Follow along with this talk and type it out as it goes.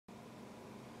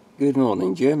Good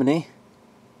morning, Germany.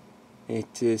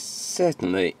 It is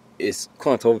certainly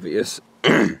quite obvious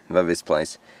that this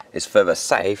place is further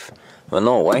safe than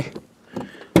Norway,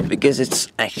 because it's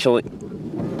actually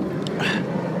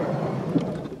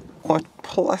quite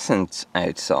pleasant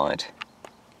outside.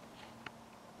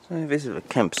 So this is a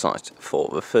campsite for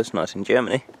the first night in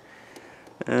Germany.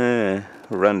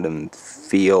 Random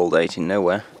field out in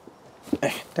nowhere.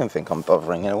 Don't think I'm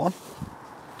bothering anyone.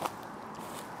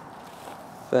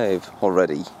 They've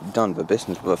already done the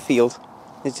business with the field.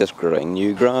 It's just growing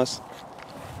new grass.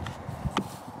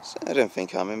 So I don't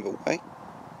think I'm in the way.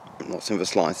 Not in the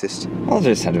slightest. I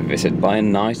just had a visit by a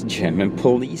nice German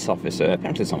police officer.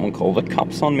 Apparently someone called the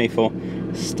cops on me for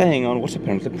staying on what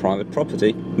apparently private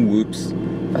property. Whoops.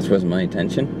 That was my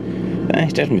intention. They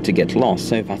told me to get lost,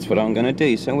 so that's what I'm gonna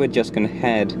do. So we're just gonna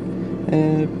head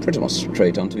pretty much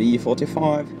straight onto the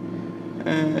E45.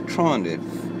 Trying to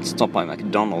stop by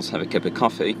McDonald's, have a cup of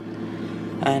coffee,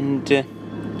 and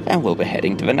we'll be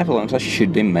heading to the Netherlands. I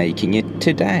should be making it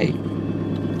today.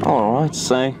 Alright,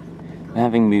 so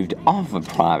having moved off the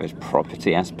private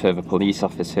property as per the police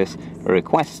officer's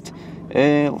request,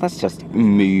 let's just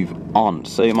move on.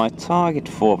 So my target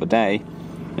for the day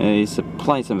is a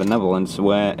place in the Netherlands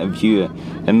where a viewer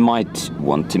might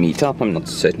want to meet up. I'm not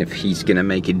certain if he's gonna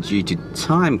make it due to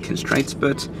time constraints,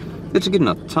 but it's a good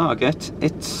enough target.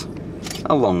 It's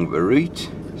along the route,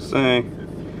 so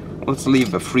let's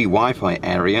leave the free Wi-Fi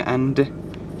area and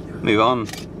move on.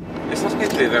 It's not going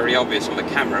to be very obvious on the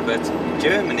camera, but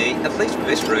Germany, at least for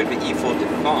this road, the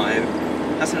E45,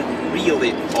 has a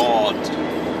really odd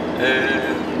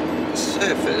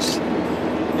surface.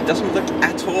 It doesn't look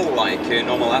at all like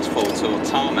normal asphalt or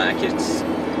tarmac.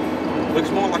 It looks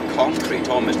more like concrete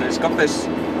almost, and it's got this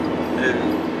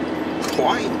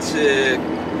quite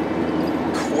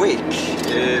quick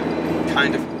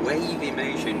kind of wavy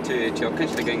motion to it. You're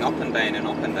constantly going up and down,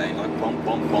 like bump,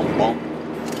 bump, bump, bump.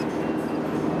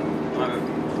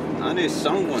 I knew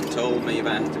someone told me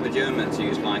that the Germans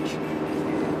use like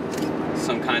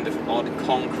some kind of odd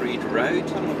concrete road.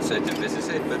 I'm not certain this is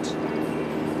it, but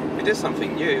it is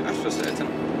something new, that's for certain.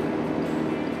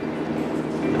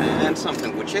 And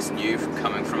something which is new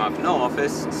coming from up north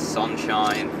is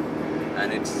sunshine,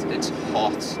 and it's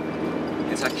hot.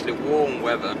 It's actually warm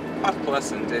weather, quite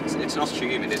pleasant. It's not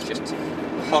humid, it's just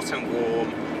hot and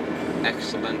warm,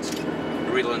 excellent,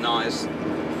 really nice.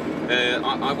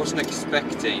 I wasn't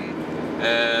expecting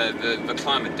the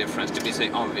climate difference to be so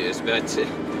obvious, but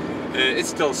it's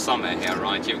still summer here,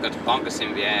 right? You've got bugs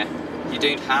in the air. You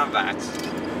don't have that.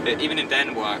 Even in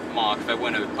Denmark, there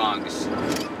were no bugs.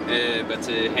 But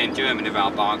here in Germany there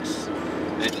are bugs,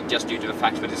 just due to the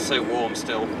fact that it's so warm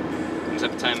still in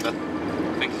September.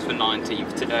 I think it's the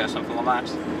 19th today or something like that.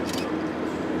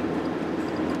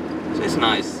 So it's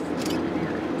nice.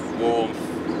 Warm.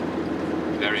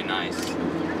 Very nice.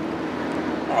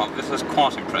 Alright, this was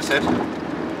quite impressive.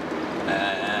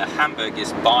 Hamburg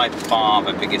is by far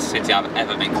the biggest city I've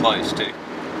ever been close to.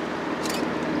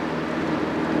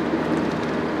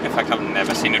 In fact, I've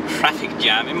never seen a traffic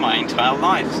jam in my entire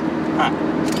life. Huh.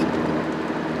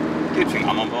 Good thing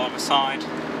I'm on the other side.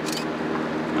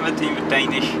 Never seen the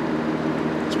Danish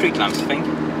street lamps thing.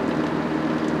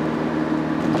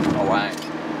 Oh wow.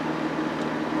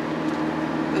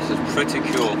 This is pretty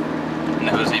cool.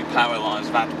 Never seen power lines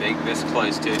that big, this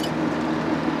close to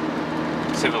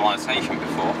civilization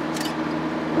before.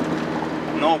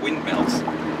 Nor windmills.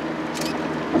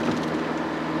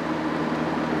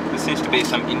 There seems to be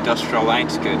some industrial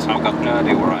outskirts. I've got no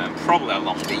idea where I am. Probably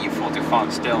along the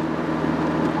E45 still.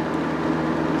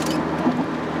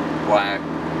 Wow.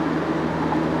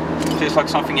 Feels like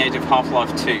something out of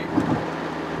Half-Life 2.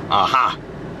 Aha!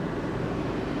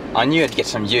 I knew I'd get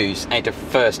some use out of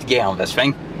first gear on this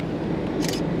thing.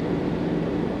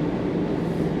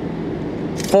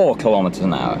 4 kilometers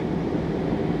an hour.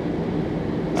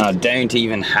 I don't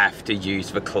even have to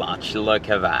use the clutch, look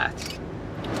at that.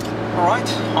 Alright,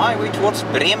 highway towards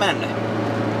Bremen.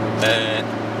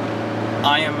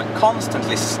 I am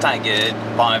constantly staggered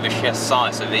by the sheer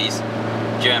size of these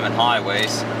German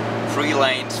highways. 3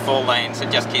 lanes, 4 lanes, it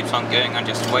just keeps on going. I'm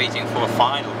just waiting for a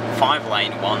final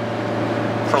 5-lane one.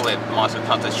 Probably might have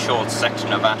cut a short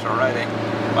section of that already,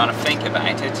 when I think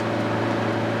about it.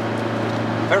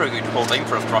 Very good whole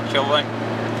infrastructure though.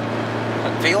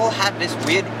 But they all have this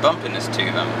weird bumpiness to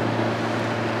them.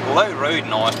 Low road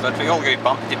noise, but they all go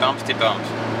bumpty bumpty bump.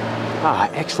 Ah,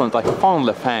 excellent. I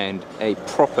finally found a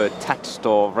proper tax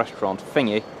store restaurant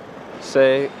thingy.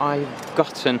 So I've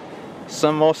gotten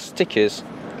some more stickers.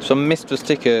 So I missed the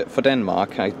sticker for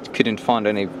Denmark. I couldn't find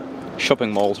any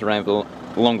shopping malls around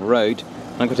along the road.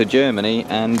 I got to Germany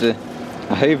and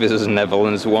I hope this is a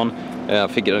Netherlands one. I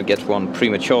figured I'd get one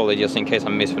prematurely just in case I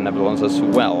miss the Netherlands as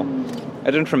well.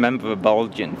 I don't remember the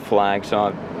Belgian flag,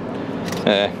 so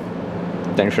I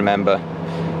don't remember.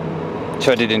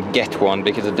 So I didn't get one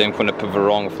because I didn't want to put the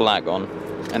wrong flag on.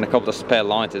 And a couple of spare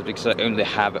lighters because I only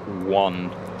have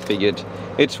one. Figured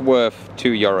it's worth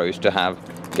 €2 to have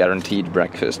guaranteed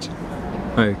breakfast.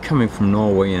 Oh, coming from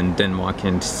Norway and Denmark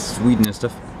and Sweden and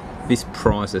stuff, these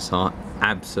prices are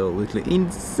absolutely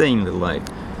insanely low.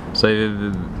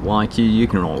 So like you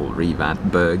can all read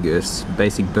that. Burgers,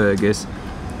 basic burgers,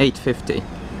 €8.50.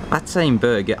 That same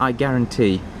burger, I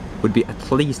guarantee, would be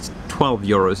at least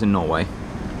 €12 in Norway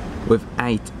with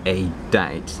 8 a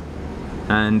date.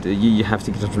 And you have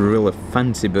to get up to really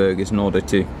fancy burgers in order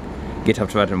to get up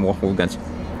to that. And what we'll get,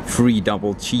 3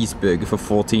 double cheeseburger for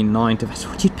 $14.90. That's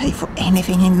what you'd pay for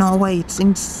anything in Norway. It's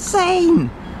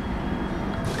insane.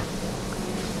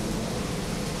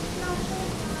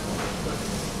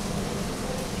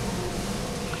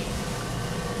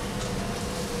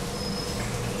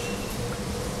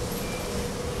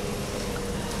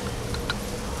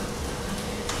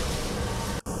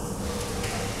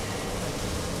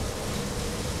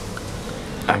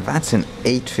 And that's an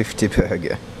 $8.50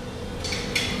 burger.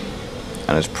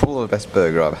 And it's probably the best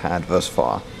burger I've had thus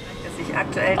far.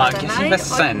 I can see the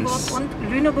sense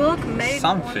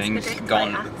something's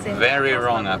gone very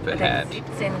wrong up ahead.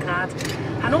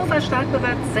 Hannover stark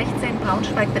bewölkt 16,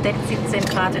 Braunschweig bedeckt 17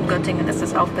 Grad, in Göttingen ist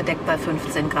es auch bedeckt bei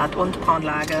 15 Grad und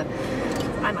Braunlage.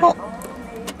 Oh.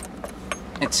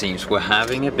 It seems we're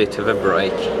having a bit of a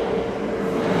break.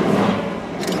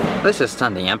 This is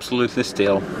standing absolutely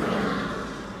still.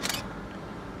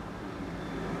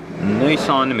 No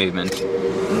sign of movement,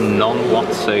 none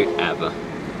whatsoever.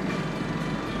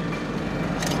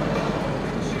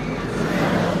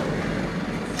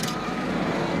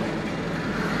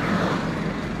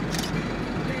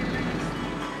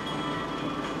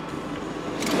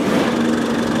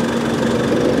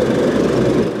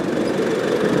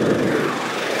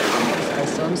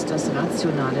 Als sonst das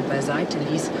Rationale beiseite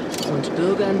ließ und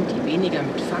Bürgern, die weniger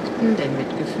mit Fakten, denn mit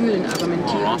Gefühlen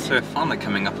argumentieren. Alright, so finally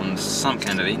coming up on some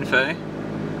kind of info.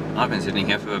 I've been sitting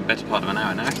here for a better part of an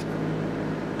hour now.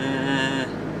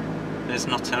 It's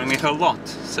not telling me a whole lot.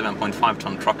 7.5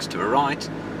 ton trucks to the right,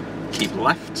 keep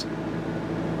left.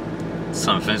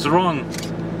 Something's wrong.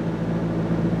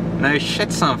 No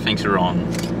shit, something's wrong.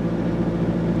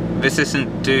 This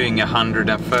isn't doing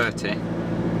 130.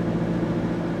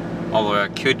 Although I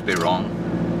could be wrong.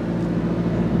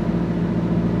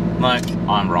 No,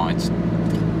 I'm right.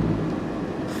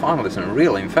 Finally some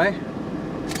real info.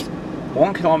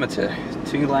 1 kilometre,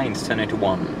 2 lanes turn into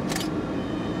 1.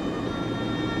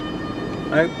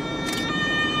 Nope.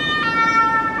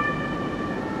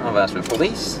 Oh, that's the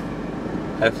police.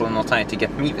 Hopefully not out to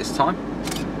get me this time.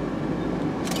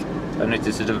 I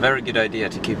noticed it's a very good idea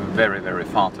to keep very, very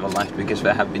far to the left because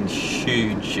there have been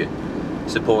huge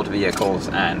support vehicles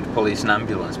and police and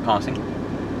ambulance passing.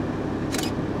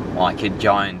 Like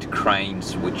giant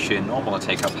cranes which normally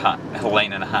take up a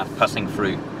lane and a half, passing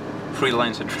through 3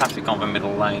 lanes of traffic on the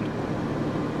middle lane.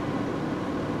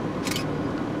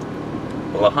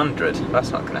 Well, 100,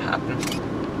 that's not going to happen.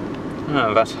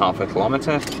 Oh, that's half a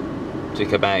kilometre.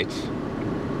 Took about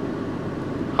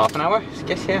half an hour to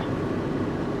get here.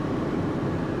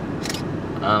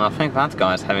 And I think that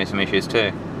guy's having some issues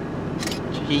too.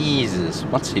 Jesus,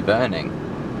 what's he burning?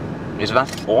 Is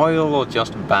that oil or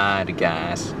just bad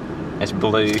gas? It's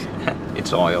blue,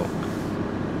 it's oil.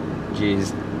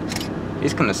 Jeez.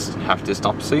 He's gonna have to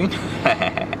stop soon.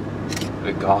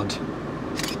 Oh god.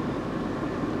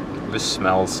 This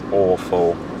smells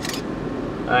awful.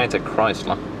 Oh, it's a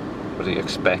Chrysler. What do you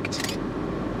expect?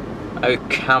 Oh,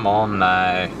 come on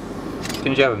now.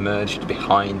 Couldn't you have merged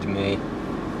behind me?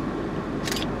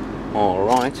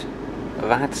 Alright.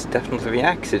 That's definitely the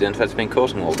accident that's been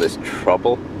causing all this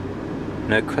trouble.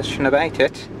 No question about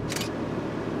it.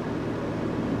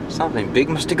 Something big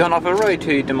must have gone off the road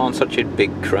to demand such a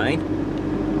big crane.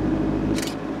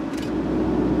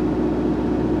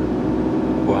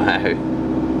 Wow.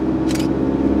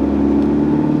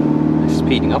 It's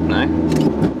speeding up now.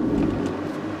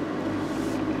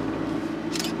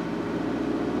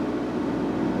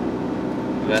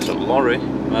 There's a lorry,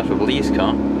 there's a police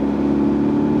car.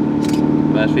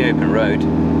 There's the open road.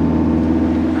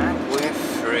 And we're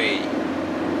free.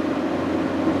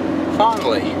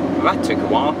 Finally, that took a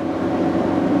while.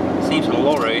 Seems the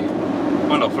lorry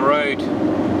went off the road.